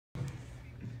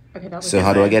Okay, that was So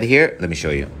how do I get here? Let me show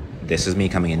you. This is me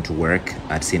coming into work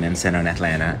at CNN Center in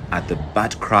Atlanta at the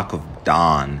butt crack of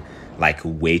dawn, like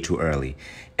way too early.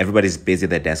 Everybody's busy at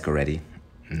their desk already.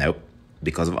 Nope.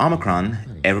 Because of Omicron,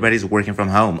 everybody's working from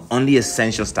home. Only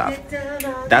essential stuff.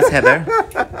 That's Heather,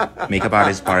 makeup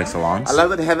artist par excellence. I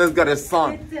love that Heather's got a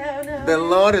song. The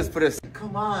Lord has put a...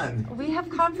 Come on. We have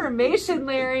confirmation,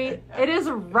 Larry. It is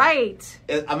right.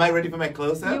 Am I ready for my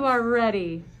close-up? You are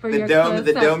ready for The your dome. close-up.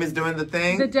 The dome is doing the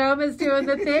thing. The dome is doing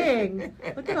the thing.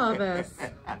 Look at all this.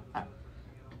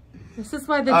 This is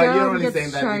why the you're dome only gets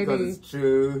saying that shiny. because it's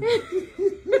true.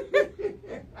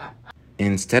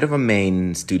 Instead of a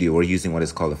main studio, we're using what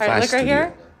is called a flash look right studio.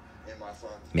 here.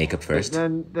 Makeup first.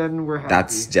 Then we're happy.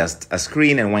 That's just a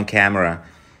screen and one camera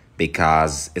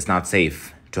because it's not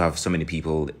safe to have so many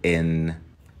people in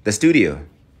the studio.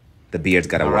 The beard's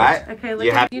gotta work. All right. Okay, You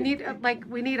look. have- You need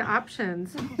we need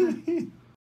options.